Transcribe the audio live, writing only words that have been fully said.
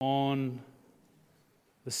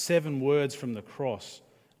the 7 words from the cross.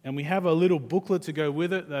 And we have a little booklet to go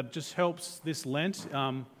with it that just helps this Lent.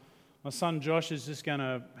 My son Josh is just going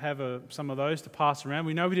to have some of those to pass around.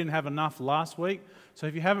 We know we didn't have enough last week, so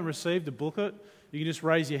if you haven't received a booklet, you can just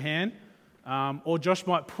raise your hand, or Josh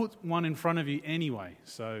might put one in front of you anyway.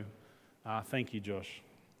 So thank you, Josh.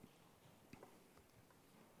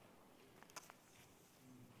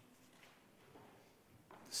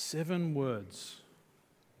 Seven words.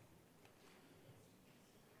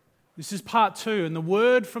 This is part 2, and the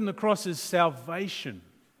word from the cross is salvation.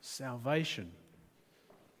 Salvation.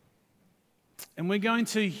 And we're going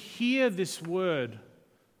to hear this word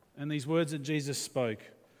and these words that Jesus spoke.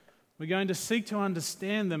 We're going to seek to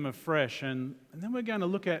understand them afresh, and then we're going to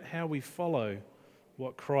look at how we follow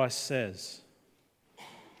what Christ says.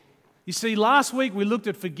 You see, last week we looked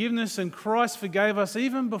at forgiveness, and Christ forgave us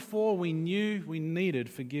even before we knew we needed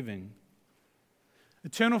forgiving.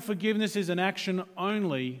 Eternal forgiveness is an action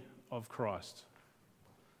only of Christ.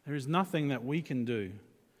 There is nothing that we can do.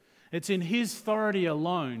 It's in His authority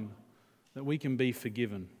alone that we can be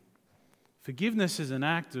forgiven. Forgiveness is an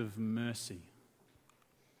act of mercy.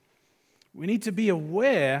 We need to be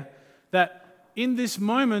aware that in this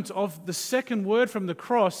moment of the second word from the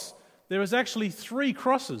cross, there is actually 3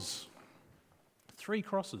 crosses. 3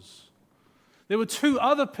 crosses. There were 2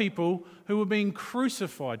 other people who were being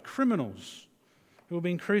crucified, criminals, who were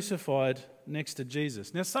being crucified next to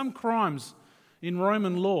Jesus. Now, some crimes in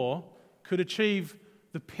Roman law could achieve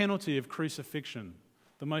the penalty of crucifixion,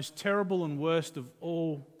 the most terrible and worst of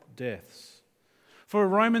all deaths. For a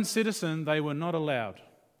Roman citizen, they were not allowed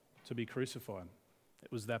to be crucified.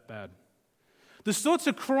 It was that bad. The sorts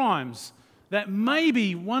of crimes that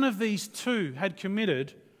maybe one of these 2 had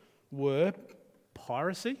committed were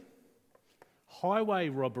piracy, highway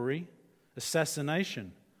robbery,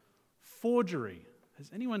 assassination, forgery. Has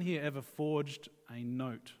anyone here ever forged a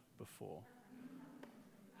note before?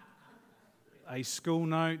 A school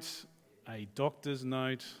note, a doctor's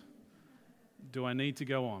note. Do I need to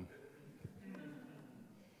go on?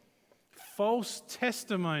 False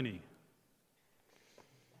testimony,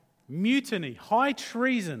 mutiny, high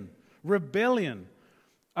treason, rebellion,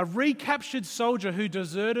 a recaptured soldier who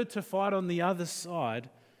deserted to fight on the other side,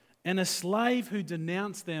 and a slave who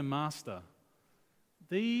denounced their master.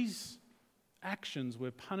 These actions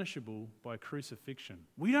were punishable by crucifixion.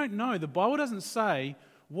 We don't know. The Bible doesn't say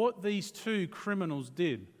what these 2 criminals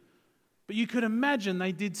did. But you could imagine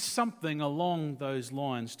they did something along those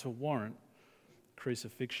lines to warrant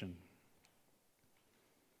crucifixion.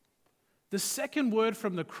 The second word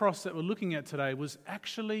from the cross that we're looking at today was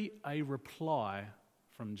actually a reply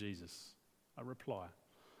from Jesus. A reply.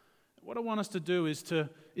 What I want us to do is to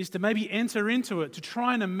maybe enter into it, to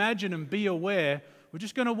try and imagine and be aware. We're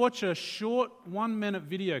just going to watch a short 1-minute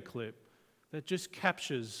video clip that just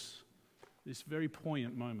captures this very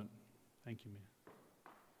poignant moment. Thank you, Mia.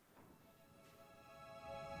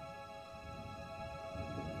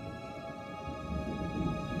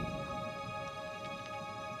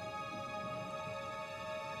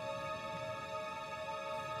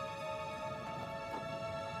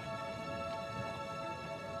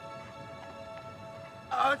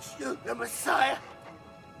 Aren't you the Messiah?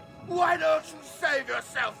 Why don't you save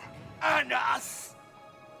yourself and us?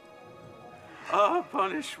 Our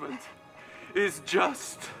punishment is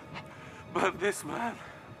just, but this man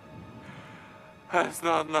has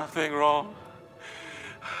done nothing wrong.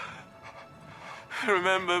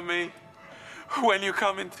 Remember me when you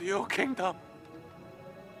come into your kingdom.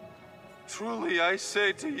 Truly I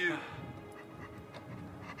say to you,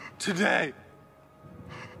 today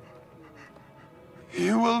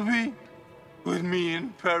you will be with me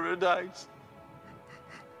in paradise.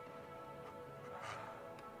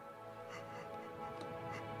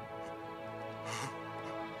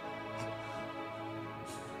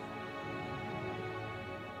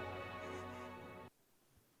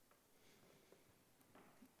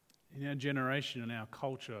 In our generation and our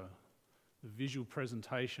culture, the visual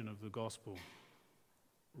presentation of the gospel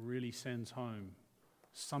really sends home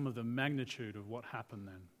some of the magnitude of what happened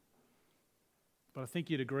then. But I think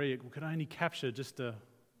you'd agree it could only capture just a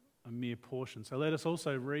mere portion. So let us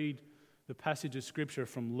also read the passage of Scripture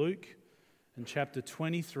from Luke in chapter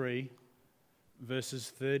 23, verses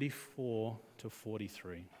 34 to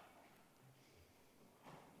 43.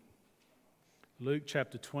 Luke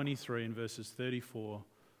chapter 23 and verses 34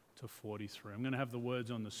 to 43. I'm going to have the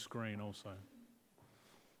words on the screen also.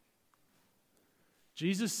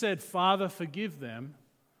 Jesus said, "Father, forgive them,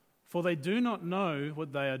 for they do not know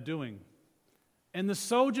what they are doing." And the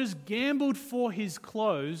soldiers gambled for his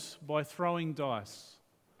clothes by throwing dice.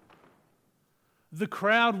 The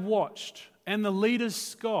crowd watched, and the leaders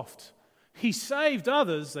scoffed. He saved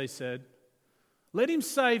others, they said. Let him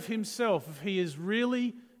save himself if he is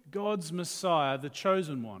really God's Messiah, the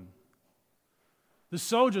chosen one. The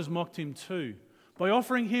soldiers mocked him too by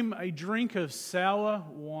offering him a drink of sour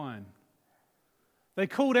wine. They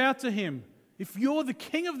called out to him, "If you're the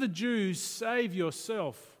king of the Jews, save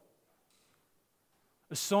yourself."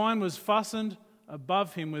 A sign was fastened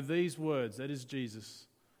above him with these words, that is Jesus,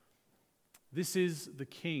 "This is the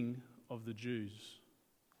King of the Jews."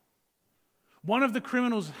 One of the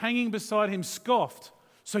criminals hanging beside him scoffed,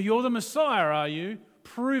 "So you're the Messiah, are you?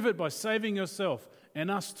 Prove it by saving yourself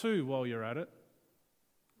and us too while you're at it."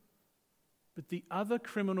 But the other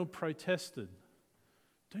criminal protested,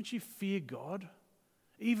 "Don't you fear God,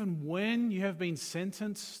 even when you have been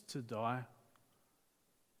sentenced to die?"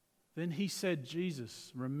 Then he said,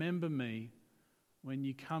 "Jesus, remember me when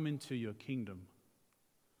you come into your kingdom."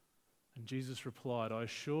 And Jesus replied, "I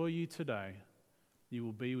assure you today, you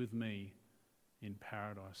will be with me in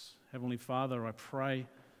paradise." Heavenly Father, I pray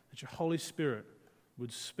that your Holy Spirit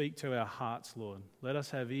would speak to our hearts, Lord. Let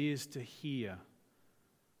us have ears to hear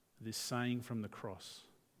this saying from the cross.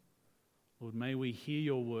 Lord, may we hear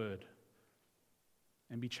your word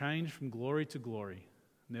and be changed from glory to glory,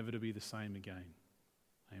 never to be the same again.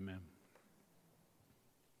 Amen.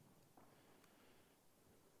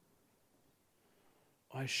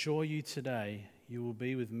 I assure you today, you will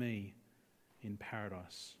be with me in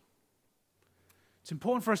paradise. It's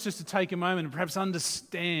important for us just to take a moment and perhaps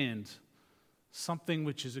understand something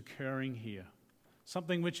which is occurring here,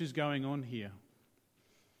 something which is going on here.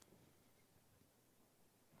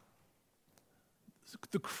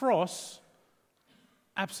 The cross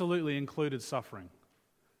absolutely included suffering.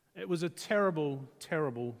 It was a terrible,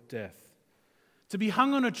 terrible death. To be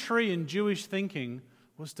hung on a tree in Jewish thinking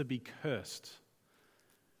was to be cursed.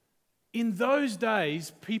 In those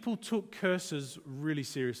days, people took curses really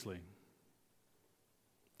seriously.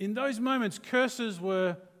 In those moments, curses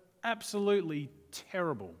were absolutely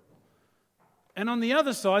terrible. And on the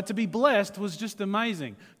other side, to be blessed was just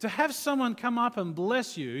amazing. To have someone come up and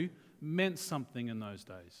bless you meant something in those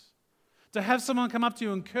days. To have someone come up to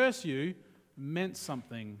you and curse you meant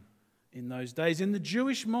something in those days. In the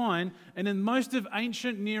Jewish mind and in most of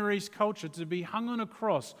ancient Near East culture, to be hung on a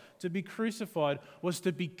cross, to be crucified, was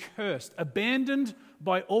to be cursed, abandoned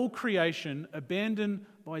by all creation, abandoned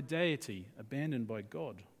by deity, abandoned by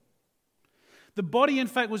God. The body, in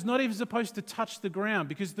fact, was not even supposed to touch the ground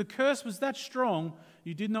because the curse was that strong,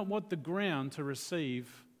 you did not want the ground to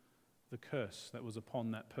receive the curse that was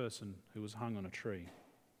upon that person who was hung on a tree.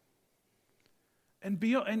 And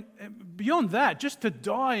beyond that, just to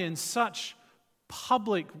die in such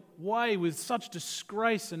public way with such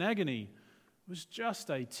disgrace and agony was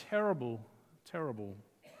just a terrible, terrible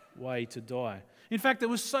way to die. In fact, it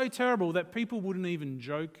was so terrible that people wouldn't even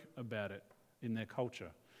joke about it in their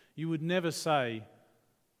culture. You would never say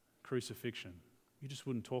crucifixion. You just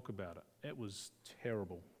wouldn't talk about it. It was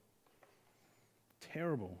terrible.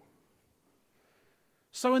 Terrible.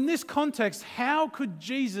 So in this context, how could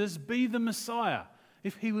Jesus be the Messiah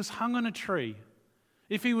if he was hung on a tree?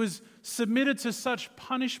 If he was submitted to such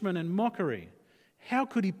punishment and mockery? How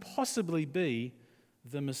could he possibly be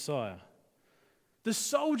the Messiah? The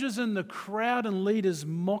soldiers and the crowd and leaders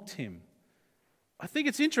mocked him. I think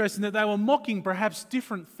it's interesting that they were mocking perhaps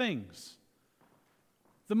different things.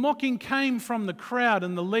 The mocking came from the crowd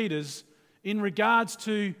and the leaders in regards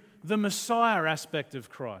to the Messiah aspect of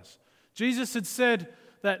Christ. Jesus had said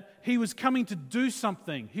that he was coming to do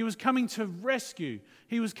something. He was coming to rescue.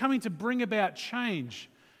 He was coming to bring about change.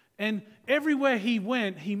 And everywhere he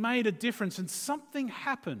went, he made a difference. And something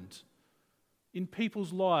happened in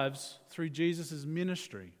people's lives through Jesus'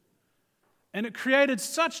 ministry. And it created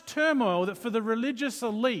such turmoil that for the religious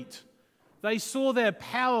elite, they saw their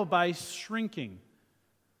power base shrinking.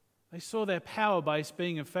 They saw their power base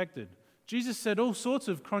being affected. Jesus said all sorts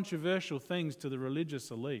of controversial things to the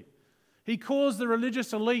religious elite. He caused the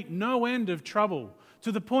religious elite no end of trouble,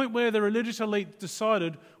 to the point where the religious elite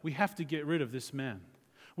decided, we have to get rid of this man.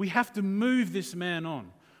 We have to move this man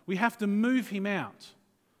on. We have to move him out.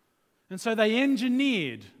 And so they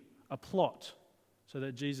engineered a plot so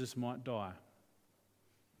that Jesus might die.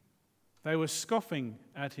 They were scoffing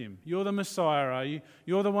at him. You're the Messiah, are you?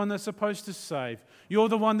 You're the one that's supposed to save. You're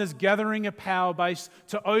the one that's gathering a power base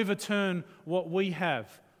to overturn what we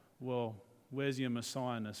have. Well, where's your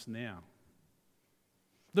Messiahness now?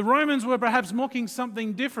 The Romans were perhaps mocking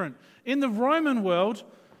something different. In the Roman world,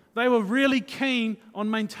 they were really keen on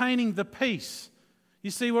maintaining the peace.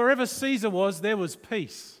 You see, wherever Caesar was, there was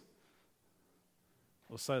peace.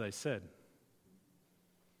 Or so they said.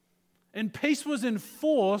 And peace was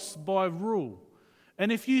enforced by rule.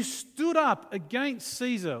 And if you stood up against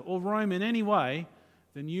Caesar or Rome in any way,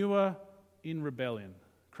 then you were in rebellion.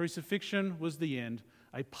 Crucifixion was the end,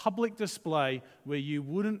 a public display where you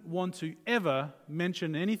wouldn't want to ever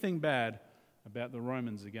mention anything bad about the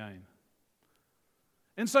Romans again.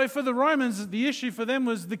 And so for the Romans, the issue for them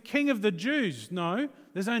was the king of the Jews. No,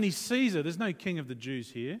 there's only Caesar. There's no king of the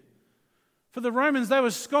Jews here. For the Romans, they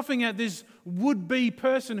were scoffing at this would-be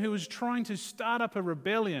person who was trying to start up a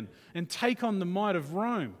rebellion and take on the might of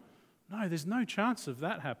Rome. No, there's no chance of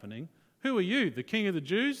that happening. Who are you, the king of the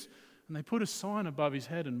Jews? And they put a sign above his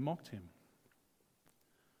head and mocked him.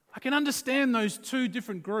 I can understand those two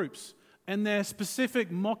different groups and their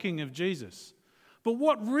specific mocking of Jesus. But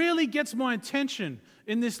what really gets my attention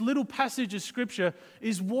in this little passage of Scripture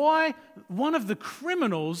is why one of the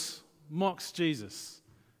criminals mocks Jesus.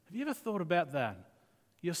 Have you ever thought about that?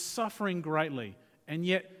 You're suffering greatly, and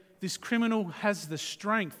yet this criminal has the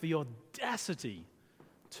strength, the audacity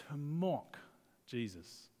to mock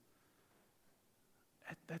Jesus.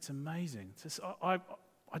 That's amazing. I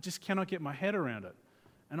just cannot get my head around it.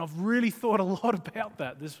 And I've really thought a lot about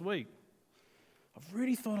that this week. I've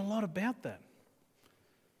really thought a lot about that.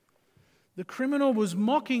 The criminal was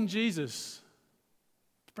mocking Jesus.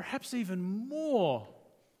 Perhaps even more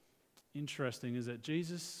interesting is that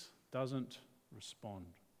Jesus doesn't respond.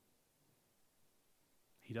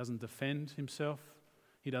 He doesn't defend himself.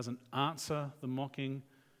 He doesn't answer the mocking.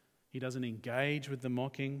 He doesn't engage with the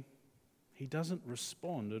mocking. He doesn't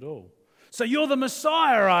respond at all. So you're the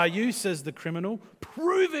Messiah, are you? Says the criminal.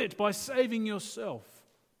 Prove it by saving yourself.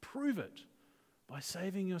 Prove it by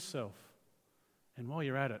saving yourself. And while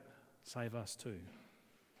you're at it, save us too.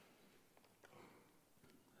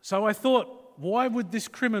 So I thought, why would this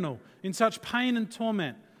criminal in such pain and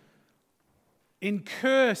torment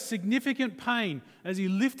incur significant pain as he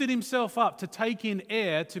lifted himself up to take in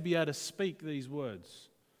air to be able to speak these words?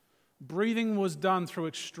 Breathing was done through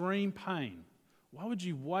extreme pain. Why would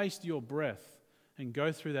you waste your breath and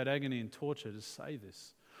go through that agony and torture to say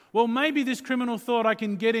this? Well, maybe this criminal thought, I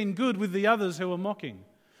can get in good with the others who are mocking.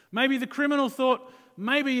 Maybe the criminal thought,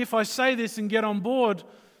 maybe if I say this and get on board,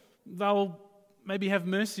 they'll maybe have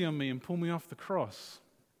mercy on me and pull me off the cross.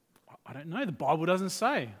 I don't know. The Bible doesn't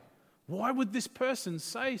say. Why would this person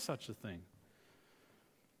say such a thing?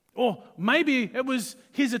 Or maybe it was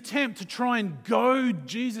his attempt to try and goad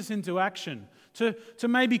Jesus into action, to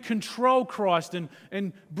maybe control Christ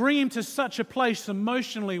and bring him to such a place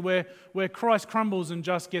emotionally where Christ crumbles and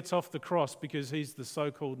just gets off the cross because he's the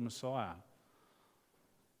so-called Messiah.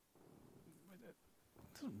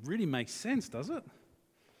 It doesn't really make sense, does it?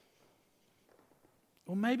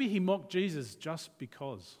 Or maybe he mocked Jesus just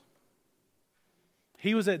because.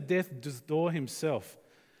 He was at death's door himself.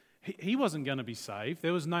 He wasn't going to be saved.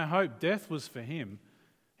 There was no hope. Death was for him.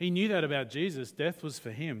 He knew that about Jesus. Death was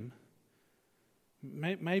for him.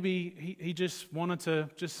 Maybe he just wanted to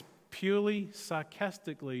just purely,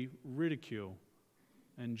 sarcastically ridicule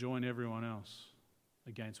and join everyone else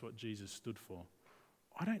against what Jesus stood for.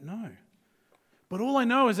 I don't know. But all I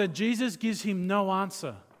know is that Jesus gives him no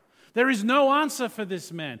answer. There is no answer for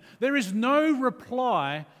this man. There is no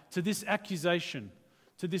reply to this accusation,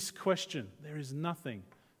 to this question. There is nothing,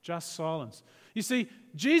 just silence. You see,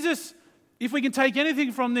 Jesus, if we can take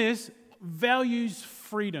anything from this, values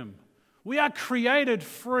freedom. We are created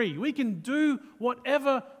free. We can do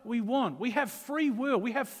whatever we want. We have free will.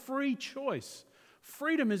 We have free choice.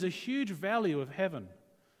 Freedom is a huge value of heaven.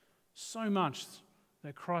 So much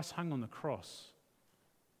that Christ hung on the cross.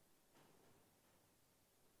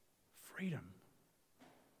 Freedom.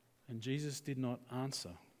 And Jesus did not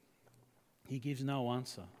answer. He gives no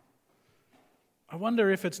answer. I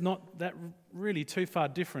wonder if it's not that really too far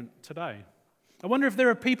different today. I wonder if there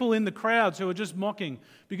are people in the crowds who are just mocking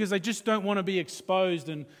because they just don't want to be exposed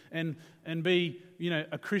and be,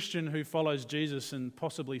 a Christian who follows Jesus and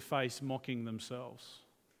possibly face mocking themselves.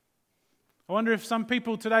 I wonder if some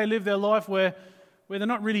people today live their life where they're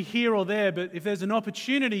not really here or there, but if there's an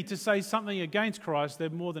opportunity to say something against Christ, they're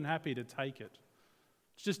more than happy to take it.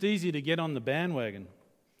 It's just easy to get on the bandwagon.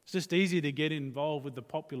 It's just easy to get involved with the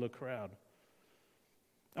popular crowd.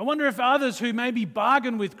 I wonder if others who maybe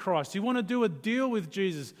bargain with Christ, who want to do a deal with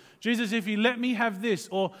Jesus, if you let me have this,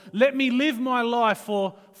 or let me live my life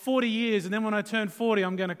for 40 years, and then when I turn 40,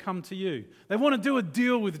 I'm going to come to you. They want to do a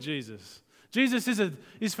deal with Jesus. Jesus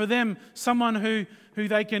is for them someone who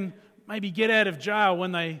they can maybe get out of jail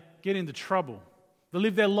when they get into trouble. They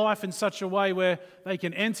live their life in such a way where they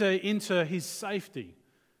can enter into his safety,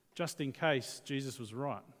 just in case Jesus was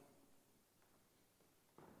right.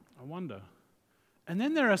 I wonder. And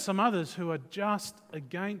then there are some others who are just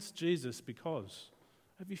against Jesus because.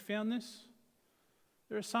 Have you found this?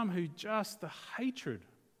 There are some who just the hatred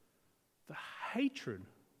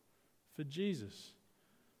for Jesus.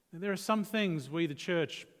 And there are some things we, the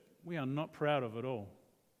church, we are not proud of at all.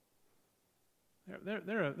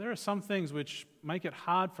 There are some things which make it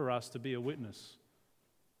hard for us to be a witness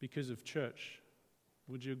because of church.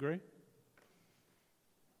 Would you agree?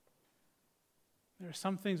 There are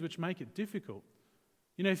some things which make it difficult.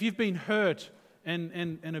 You know, if you've been hurt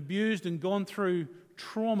and abused and gone through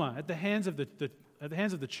trauma at the hands of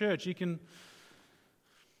the church, you can.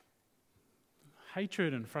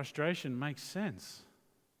 Hatred and frustration makes sense.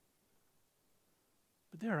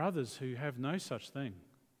 But there are others who have no such thing.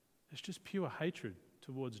 It's just pure hatred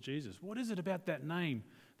towards Jesus. What is it about that name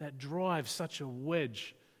that drives such a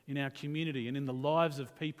wedge in our community and in the lives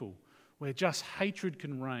of people where just hatred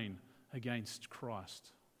can reign against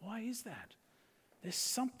Christ? Why is that? There's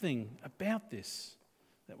something about this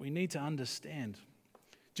that we need to understand.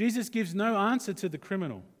 Jesus gives no answer to the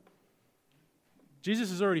criminal.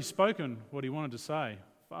 Jesus has already spoken what he wanted to say.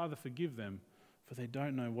 Father, forgive them, for they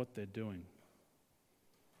don't know what they're doing.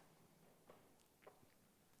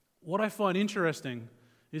 What I find interesting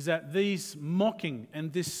is that these mocking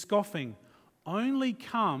and this scoffing only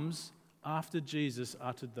comes after Jesus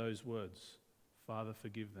uttered those words, Father,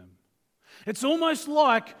 forgive them. It's almost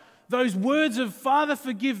like those words of Father,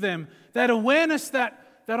 forgive them, that awareness that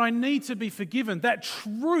I need to be forgiven, that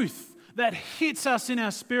truth that hits us in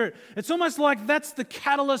our spirit. It's almost like that's the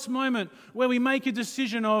catalyst moment where we make a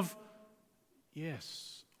decision of,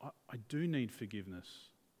 yes, I do need forgiveness.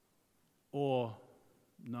 Or,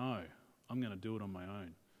 no, I'm going to do it on my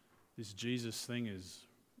own. This Jesus thing is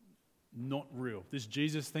not real. This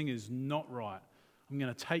Jesus thing is not right. I'm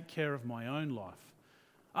going to take care of my own life.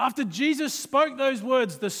 After Jesus spoke those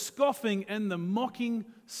words, the scoffing and the mocking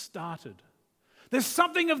started. There's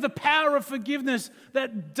something of the power of forgiveness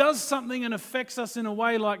that does something and affects us in a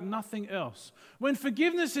way like nothing else. When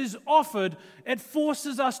forgiveness is offered, it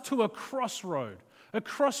forces us to a crossroad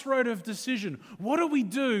of decision. What do we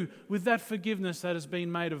do with that forgiveness that has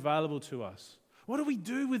been made available to us? What do we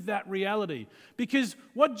do with that reality? Because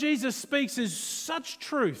what Jesus speaks is such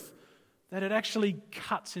truth that it actually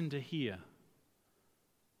cuts into here.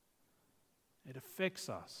 It affects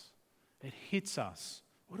us. It hits us.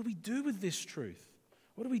 What do we do with this truth?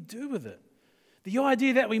 What do we do with it? The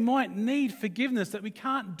idea that we might need forgiveness, that we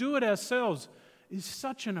can't do it ourselves, is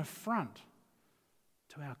such an affront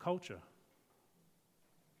to our culture.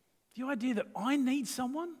 The idea that I need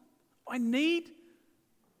someone,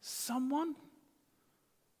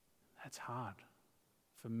 that's hard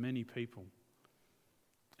for many people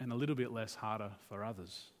and a little bit less harder for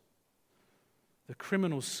others. The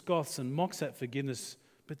criminal scoffs and mocks at forgiveness,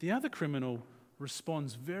 but the other criminal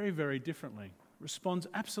responds very, very differently, responds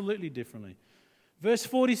absolutely differently. Verse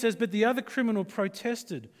 40 says, but the other criminal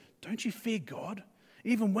protested, don't you fear God?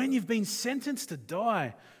 Even when you've been sentenced to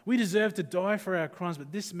die, we deserve to die for our crimes,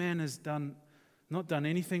 but this man has not done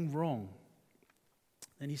anything wrong.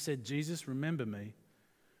 Then he said, Jesus, remember me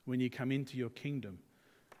when you come into your kingdom.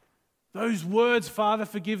 Those words, Father,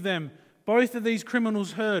 forgive them, both of these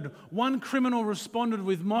criminals heard. One criminal responded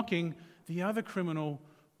with mocking, the other criminal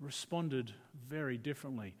responded very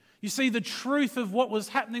differently. You see, the truth of what was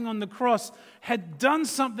happening on the cross had done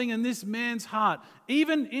something in this man's heart.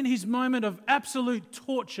 Even in his moment of absolute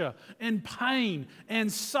torture and pain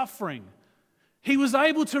and suffering, he was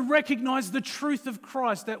able to recognize the truth of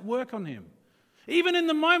Christ at work on him. Even in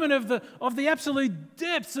the moment of the absolute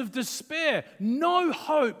depths of despair, no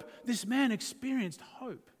hope, this man experienced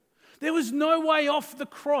hope. There was no way off the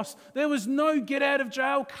cross. There was no get out of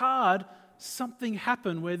jail card. Something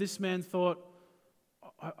happened where this man thought,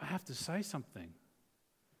 I have to say something.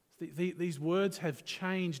 These words have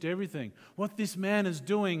changed everything. What this man is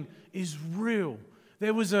doing is real.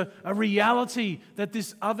 There was a reality that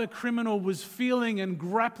this other criminal was feeling and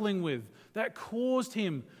grappling with that caused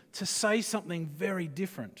him to say something very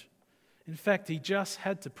different. In fact, he just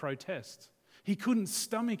had to protest. He couldn't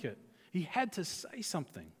stomach it. He had to say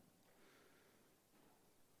something.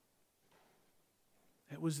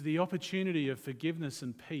 It was the opportunity of forgiveness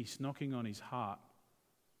and peace knocking on his heart.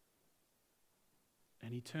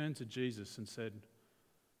 And he turned to Jesus and said,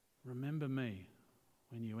 remember me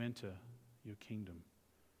when you enter your kingdom.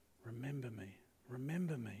 Remember me.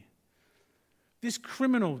 Remember me. This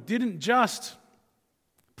criminal didn't just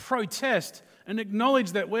protest and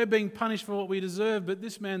acknowledge that we're being punished for what we deserve, but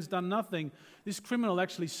this man's done nothing. This criminal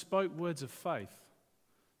actually spoke words of faith.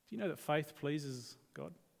 Do you know that faith pleases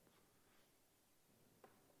God?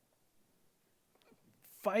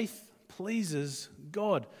 Faith pleases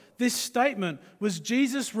God. This statement was,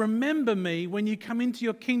 Jesus, remember me when you come into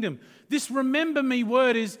your kingdom. This remember me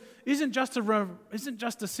word isn't just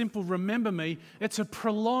a simple remember me, it's a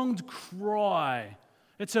prolonged cry.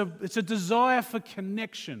 It's a desire for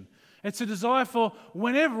connection. It's a desire for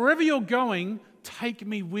wherever you're going, take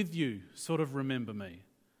me with you, sort of remember me.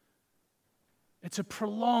 It's a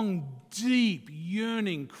prolonged, deep,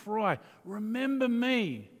 yearning cry. Remember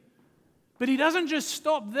me. But he doesn't just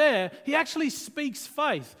stop there. He actually speaks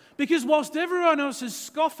faith. Because whilst everyone else is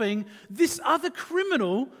scoffing, this other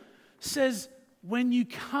criminal says, when you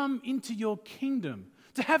come into your kingdom.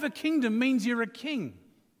 To have a kingdom means you're a king.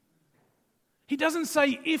 He doesn't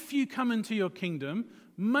say if you come into your kingdom,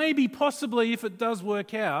 maybe possibly if it does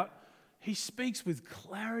work out. He speaks with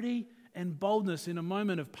clarity and boldness in a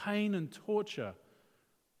moment of pain and torture.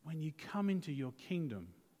 When you come into your kingdom,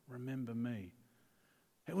 remember me.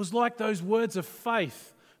 It was like those words of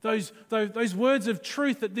faith, those words of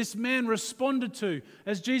truth that this man responded to.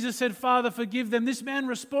 As Jesus said, Father, forgive them. This man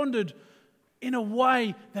responded in a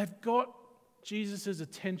way that got Jesus'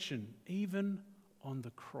 attention, even on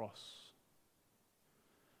the cross.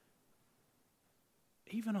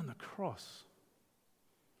 Even on the cross.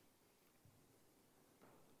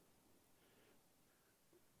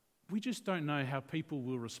 We just don't know how people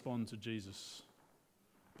will respond to Jesus.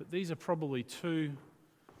 But these are probably two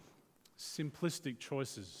simplistic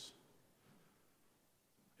choices.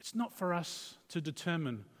 It's not for us to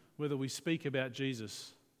determine whether we speak about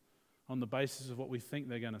Jesus on the basis of what we think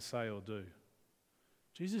they're going to say or do.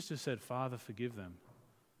 Jesus just said, Father, forgive them.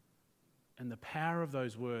 And the power of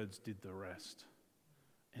those words did the rest.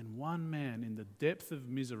 And one man in the depth of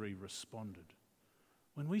misery responded.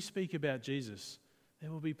 When we speak about Jesus,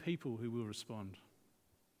 there will be people who will respond.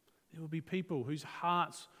 There will be people whose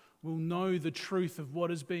hearts will know the truth of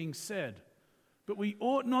what is being said. But we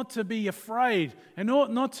ought not to be afraid and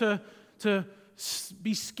ought not to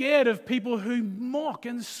be scared of people who mock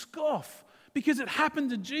and scoff. Because it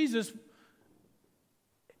happened to Jesus,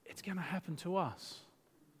 it's going to happen to us.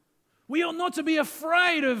 We ought not to be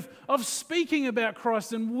afraid of speaking about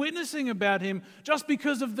Christ and witnessing about him just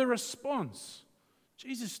because of the response.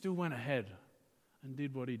 Jesus still went ahead and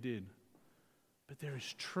did what he did. But there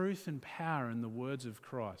is truth and power in the words of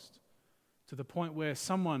Christ to the point where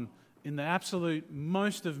someone in the absolute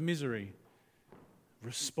most of misery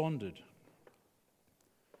responded.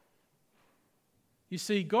 You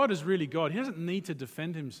see, God is really God. He doesn't need to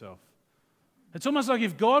defend himself. It's almost like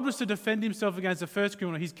if God was to defend himself against the first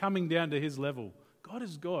criminal, he's coming down to his level. God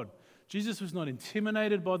is God. Jesus was not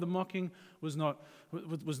intimidated by the mocking, was not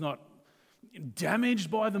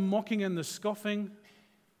damaged by the mocking and the scoffing.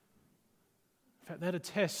 In fact, that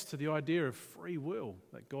attests to the idea of free will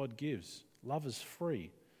that God gives. Love is free.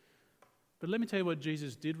 But let me tell you what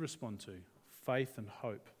Jesus did respond to: faith and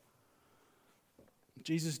hope.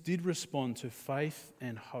 Jesus did respond to faith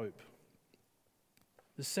and hope.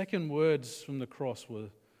 The second words from the cross were,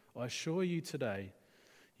 I assure you today,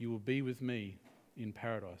 you will be with me in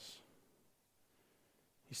paradise.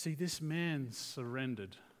 You see, this man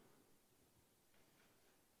surrendered.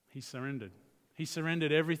 He surrendered. He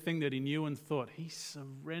surrendered everything that he knew and thought. He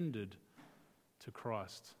surrendered to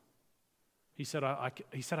Christ. He said, I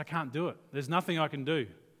can't do it. There's nothing I can do.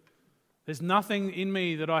 There's nothing in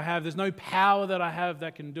me that I have. There's no power that I have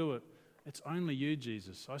that can do it. It's only you,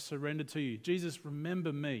 Jesus. I surrender to you. Jesus,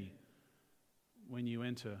 remember me when you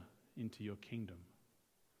enter into your kingdom.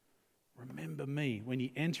 Remember me when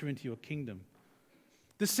you enter into your kingdom.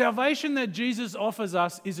 The salvation that Jesus offers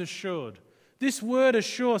us is assured. This word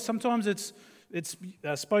assure, sometimes it's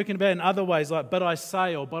spoken about in other ways, like but I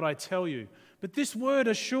say or but I tell you. But this word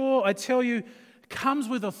assure, I tell you, comes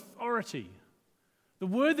with authority. The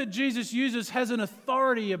word that Jesus uses has an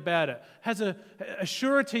authority about it, has a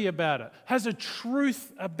surety about it, has a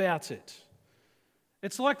truth about it.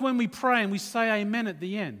 It's like when we pray and we say amen at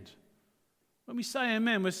the end. When we say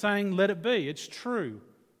amen, we're saying let it be. It's true.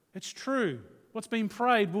 It's true. What's been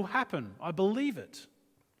prayed will happen. I believe it.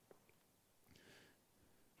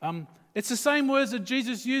 It's the same words that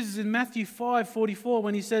Jesus uses in Matthew 5:44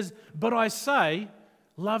 when he says, but I say,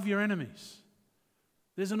 love your enemies.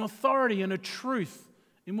 There's an authority and a truth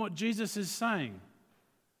in what Jesus is saying.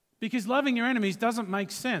 Because loving your enemies doesn't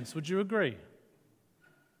make sense. Would you agree?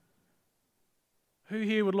 Who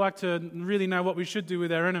here would like to really know what we should do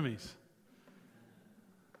with our enemies?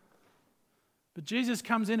 But Jesus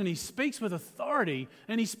comes in and he speaks with authority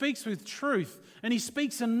and he speaks with truth and he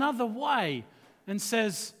speaks another way and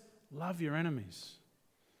says, love your enemies.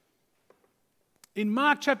 In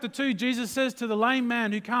Mark chapter 2, Jesus says to the lame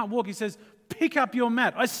man who can't walk, he says, pick up your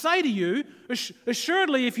mat. I say to you,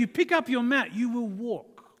 assuredly, if you pick up your mat, you will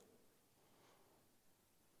walk.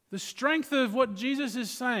 The strength of what Jesus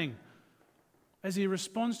is saying as he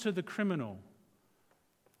responds to the criminal,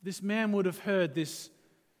 this man would have heard this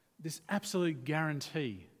absolute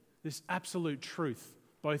guarantee, this absolute truth,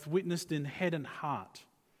 both witnessed in head and heart.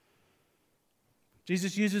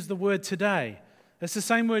 Jesus uses the word today. It's the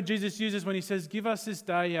same word Jesus uses when he says, give us this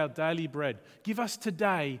day our daily bread. Give us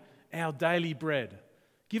today our daily bread.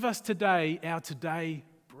 Give us today our today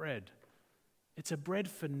bread. It's a bread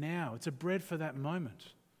for now. It's a bread for that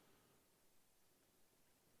moment.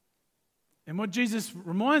 And what Jesus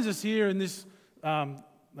reminds us here in this,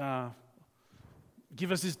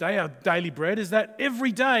 give us this day our daily bread, is that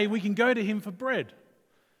every day we can go to him for bread.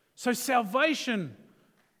 So salvation,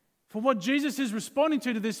 for what Jesus is responding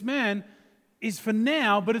to this man, is for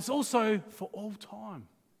now, but it's also for all time.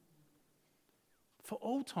 For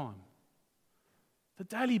all time. The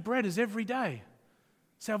daily bread is every day.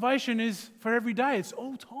 Salvation is for every day. It's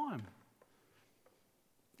all time.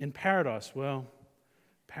 In paradise, well,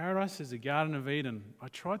 paradise is a Garden of Eden. I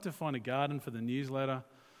tried to find a garden for the newsletter.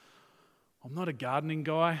 I'm not a gardening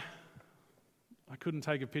guy. I couldn't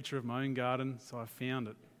take a picture of my own garden, so I found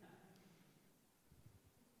it.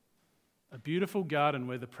 A beautiful garden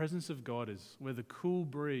where the presence of God is, where the cool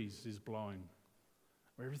breeze is blowing,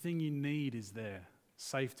 where everything you need is there.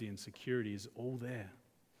 Safety and security is all there.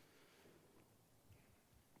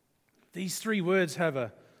 These three words have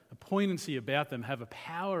a poignancy about them, have a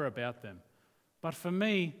power about them. But for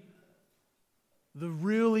me, the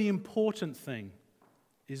really important thing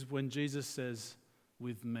is when Jesus says,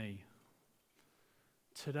 with me.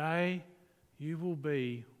 Today you will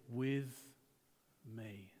be with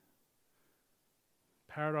me.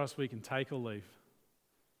 Paradise we can take or leave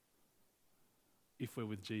if we're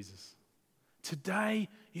with Jesus. Today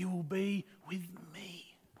you will be with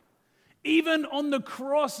me. Even on the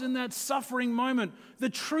cross in that suffering moment, the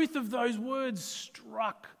truth of those words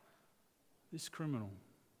struck this criminal.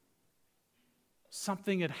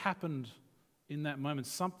 Something had happened in that moment.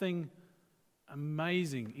 Something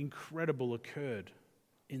amazing, incredible occurred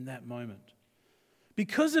in that moment.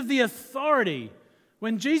 Because of the authority,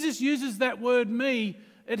 when Jesus uses that word me,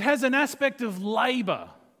 it has an aspect of labor.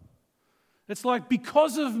 It's like,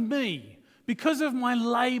 because of me, because of my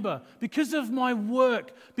labor, because of my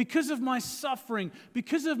work, because of my suffering,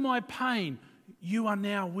 because of my pain, you are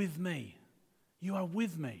now with me. You are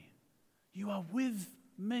with me. You are with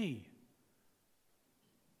me.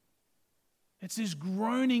 It's this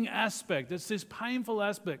groaning aspect. It's this painful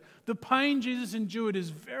aspect. The pain Jesus endured is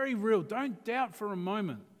very real. Don't doubt for a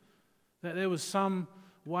moment that there was some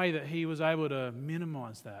way that he was able to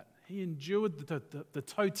minimize that. He endured the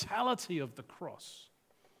totality of the cross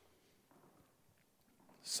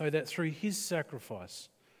so that through his sacrifice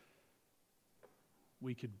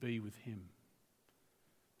we could be with him.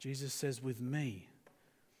 Jesus says, with me.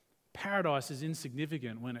 Paradise is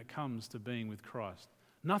insignificant when it comes to being with Christ.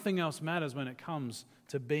 Nothing else matters when it comes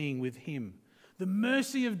to being with him. The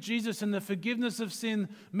mercy of Jesus and the forgiveness of sin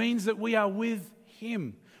means that we are with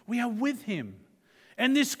him. We are with him.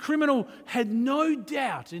 And this criminal had no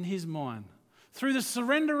doubt in his mind. Through the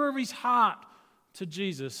surrender of his heart to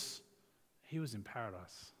Jesus, he was in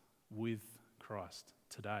paradise with Christ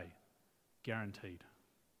today, guaranteed.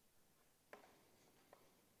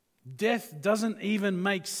 Death doesn't even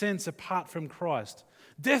make sense apart from Christ.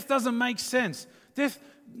 Death doesn't make sense.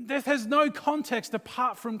 Death has no context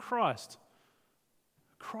apart from Christ.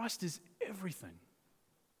 Christ is everything.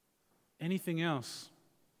 Anything else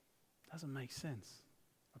doesn't make sense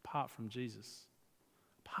apart from Jesus,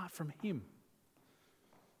 apart from him.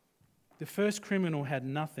 The first criminal had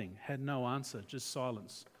nothing, had no answer, just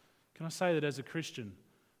silence. Can I say that as a Christian,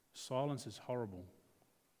 silence is horrible.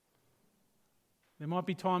 There might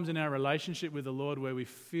be times in our relationship with the Lord where we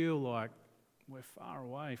feel like we're far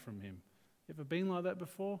away from him. You ever been like that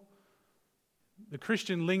before? The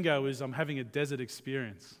Christian lingo is, I'm having a desert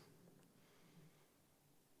experience.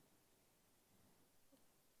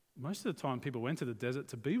 Most of the time people went to the desert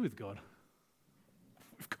to be with God.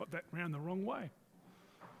 We've got that round the wrong way.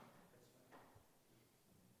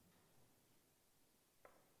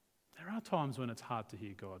 There are times when it's hard to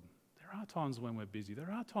hear God. There are times when we're busy.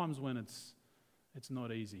 There are times when it's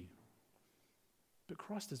not easy. But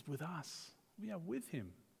Christ is with us. We are with him.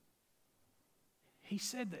 He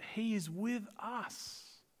said that he is with us.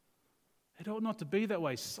 It ought not to be that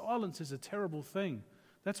way. Silence is a terrible thing.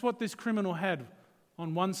 That's what this criminal had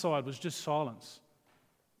on one side, was just silence.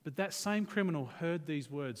 But that same criminal heard these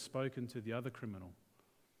words spoken to the other criminal.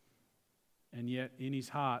 And yet in his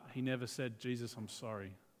heart, he never said, Jesus, I'm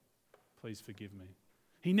sorry. please forgive me.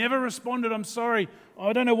 He never responded, I'm sorry,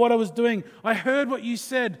 I don't know what I was doing. I heard what you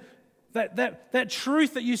said, that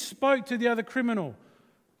truth that you spoke to the other criminal.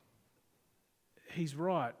 He's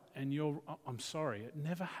right, and I'm sorry. It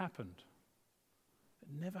never happened.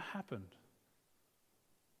 It never happened.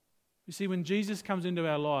 You see, when Jesus comes into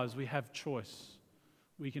our lives, we have choice.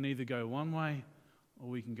 We can either go one way or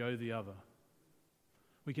we can go the other.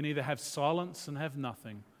 We can either have silence and have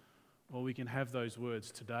nothing, or we can have those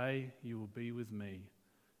words, today you will be with me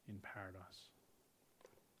in paradise.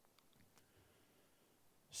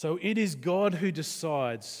 So it is God who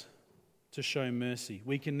decides to show mercy.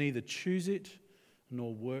 We can neither choose it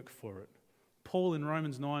nor work for it. Paul in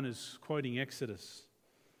Romans 9 is quoting Exodus.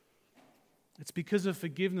 It's because of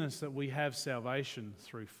forgiveness that we have salvation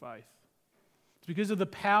through faith. It's because of the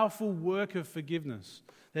powerful work of forgiveness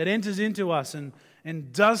that enters into us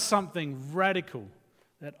and does something radical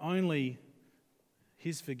that only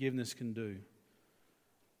His forgiveness can do.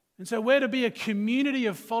 And so we're to be a community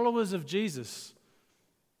of followers of Jesus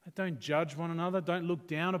that don't judge one another, don't look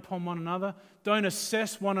down upon one another, don't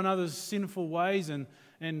assess one another's sinful ways and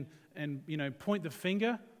point the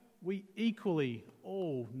finger. We equally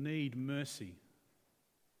all need mercy.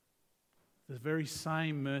 The very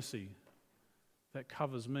same mercy that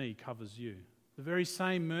covers me covers you. The very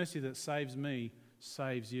same mercy that saves me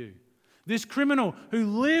saves you. This criminal who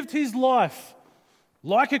lived his life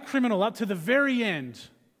like a criminal up to the very end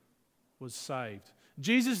was saved.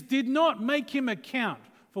 Jesus did not make him account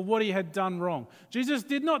for what he had done wrong. Jesus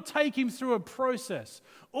did not take him through a process.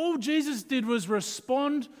 All Jesus did was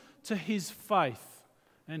respond to his faith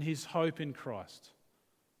and his hope in Christ,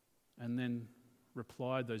 and then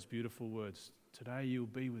replied those beautiful words, today you'll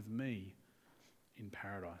be with me in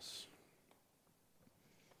paradise.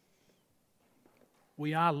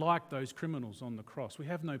 We are like those criminals on the cross. We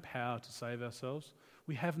have no power to save ourselves.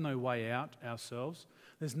 We have no way out ourselves.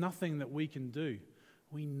 There's nothing that we can do.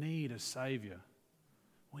 We need a Saviour.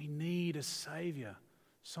 We need a Saviour.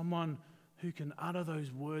 Someone who can utter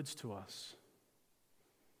those words to us.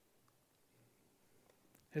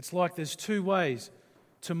 It's like there's two ways: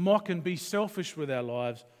 to mock and be selfish with our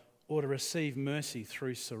lives, or to receive mercy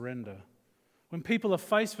through surrender. When people are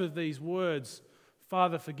faced with these words,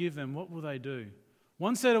 Father, forgive them, what will they do?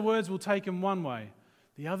 One set of words will take them one way.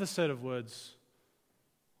 The other set of words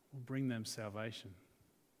will bring them salvation.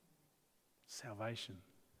 Salvation.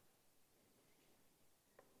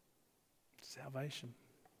 Salvation.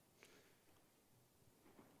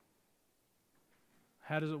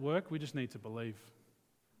 How does it work? We just need to believe.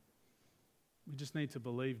 We just need to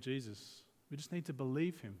believe Jesus. We just need to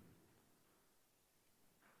believe Him.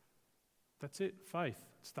 That's it, faith.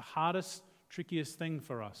 It's the hardest, trickiest thing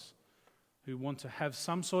for us who want to have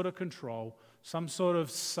some sort of control, some sort of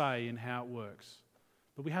say in how it works.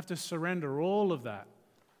 But we have to surrender all of that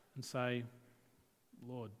and say,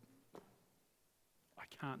 Lord, I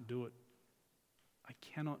can't do it. I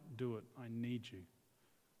cannot do it. I need you.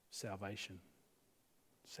 Salvation.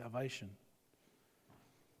 Salvation.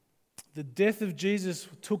 The death of Jesus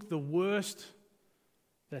took the worst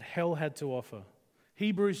that hell had to offer.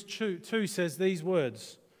 Hebrews 2 says these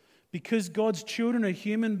words, because God's children are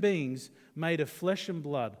human beings made of flesh and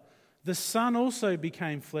blood, the Son also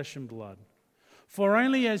became flesh and blood. For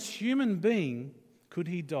only as human being could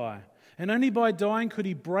He die, and only by dying could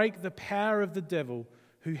He break the power of the devil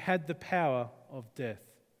who had the power of death.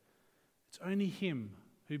 It's only Him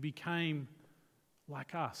who became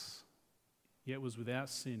like us, yet was without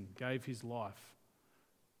sin, gave His life.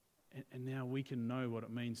 And now we can know what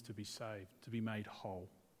it means to be saved, to be made whole,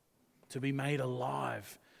 to be made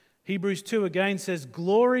alive. Hebrews 2 again says,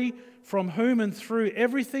 glory from whom and through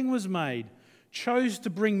everything was made, chose to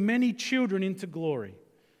bring many children into glory.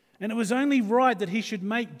 And it was only right that He should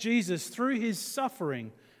make Jesus, through His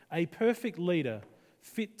suffering, a perfect leader,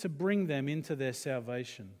 fit to bring them into their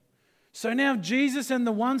salvation. So now Jesus and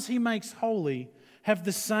the ones He makes holy have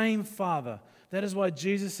the same Father. That is why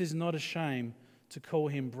Jesus is not ashamed to call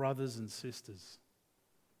Him brothers and sisters.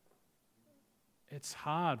 It's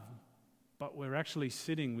hard, but we're actually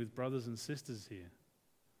sitting with brothers and sisters here.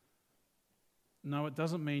 No, it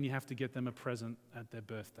doesn't mean you have to get them a present at their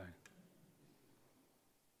birthday.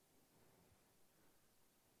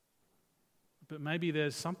 But maybe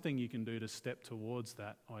there's something you can do to step towards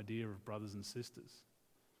that idea of brothers and sisters.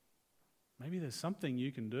 Maybe there's something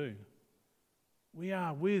you can do. We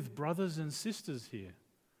are with brothers and sisters here.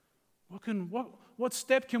 What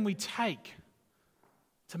step can we take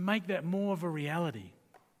to make that more of a reality?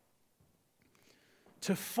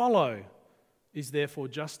 To follow is therefore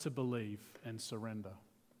just to believe and surrender.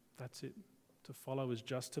 That's it. To follow is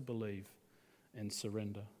just to believe and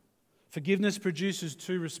surrender. Forgiveness produces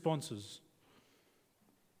two responses: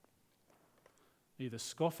 either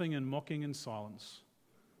scoffing and mocking in silence,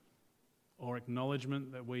 or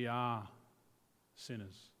acknowledgement that we are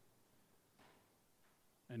sinners.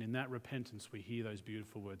 And in that repentance, we hear those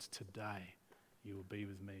beautiful words, "Today you will be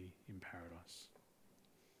with me in paradise."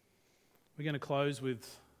 We're going to close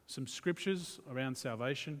with some scriptures around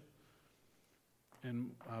salvation.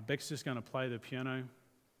 And Beck's just going to play the piano.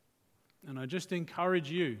 And I just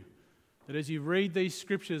encourage you that as you read these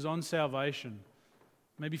scriptures on salvation,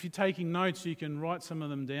 maybe if you're taking notes, you can write some of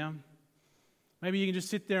them down. Maybe you can just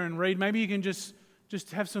sit there and read. Maybe you can just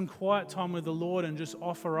have some quiet time with the Lord and just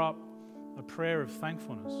offer up a prayer of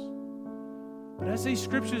thankfulness. But as these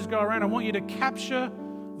scriptures go around, I want you to capture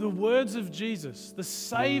the words of Jesus, the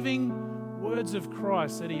saving words of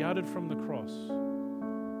Christ that he uttered from the cross.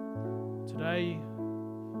 Today,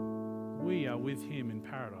 we are with him in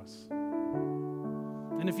paradise.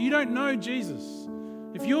 And if you don't know Jesus,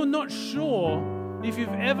 if you're not sure if you've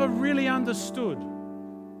ever really understood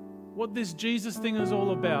what this Jesus thing is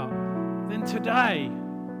all about, then today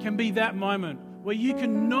can be that moment where you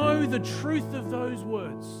can know the truth of those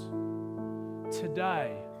words.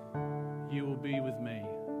 Today, you will be with me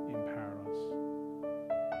in paradise.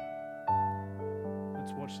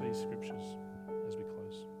 Let's watch these scriptures as we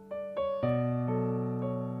close.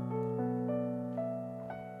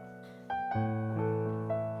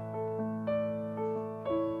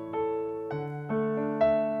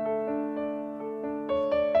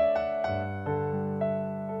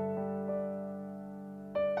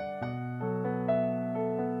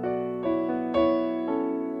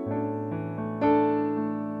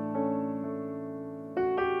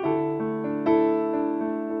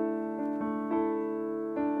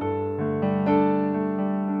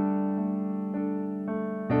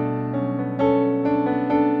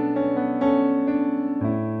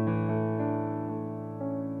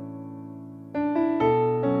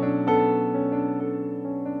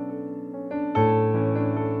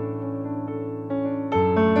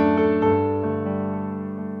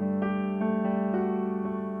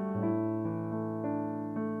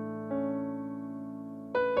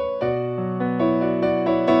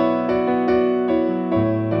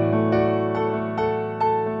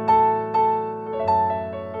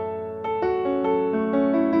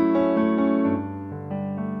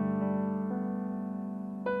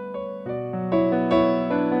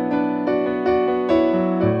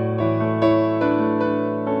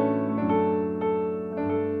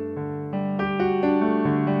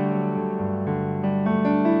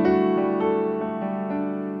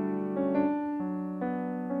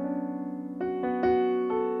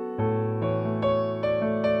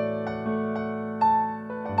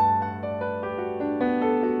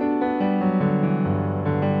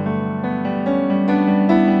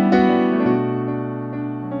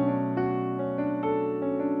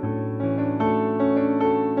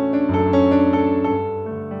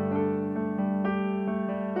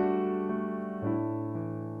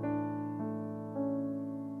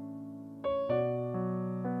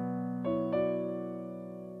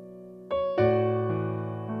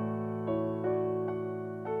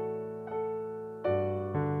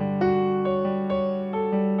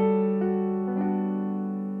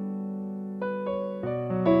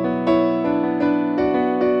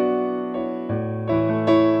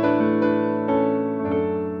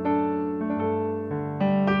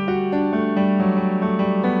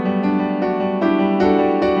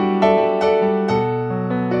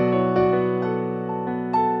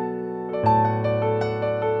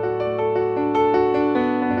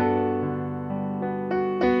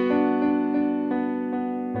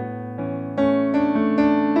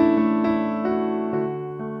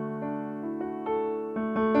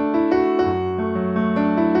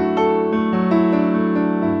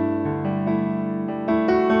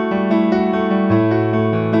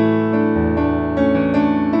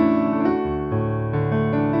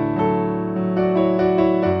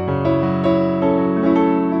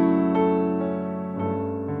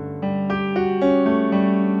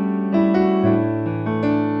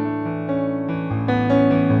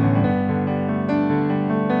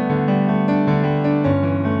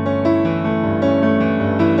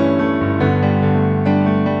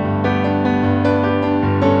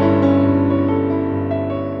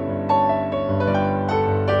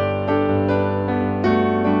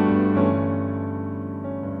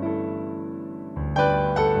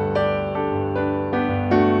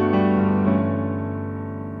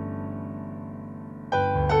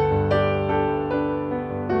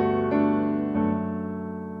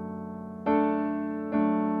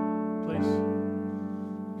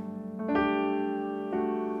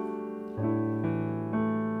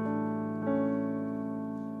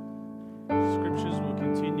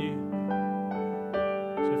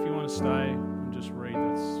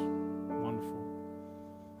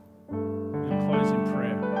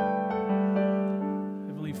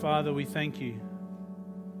 Father, we thank you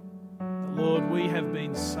that, Lord, we have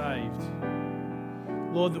been saved.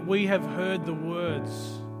 Lord, that we have heard the words,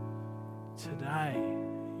 today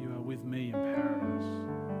you are with me in paradise.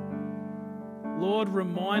 Lord,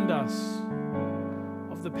 remind us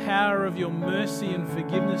of the power of your mercy and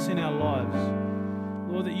forgiveness in our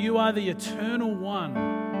lives. Lord, that you are the eternal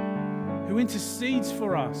one who intercedes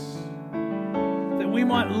for us, that we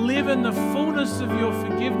might live in the fullness of your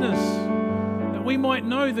forgiveness, that we might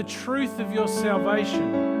know the truth of your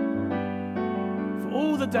salvation for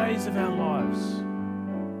all the days of our lives.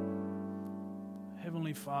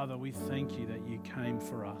 Heavenly Father, we thank you that you came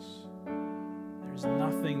for us. There is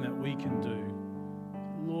nothing that we can do.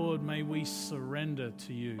 Lord, may we surrender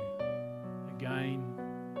to you again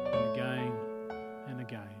and again and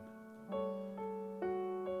again.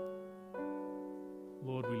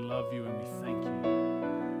 Lord, we love you and we thank you.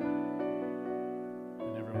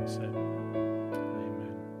 And everyone said, amen.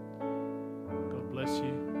 God bless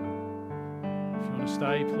you. If you want to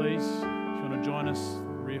stay, please. If you want to join us,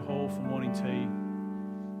 rear hall for morning tea,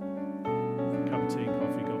 cup of tea.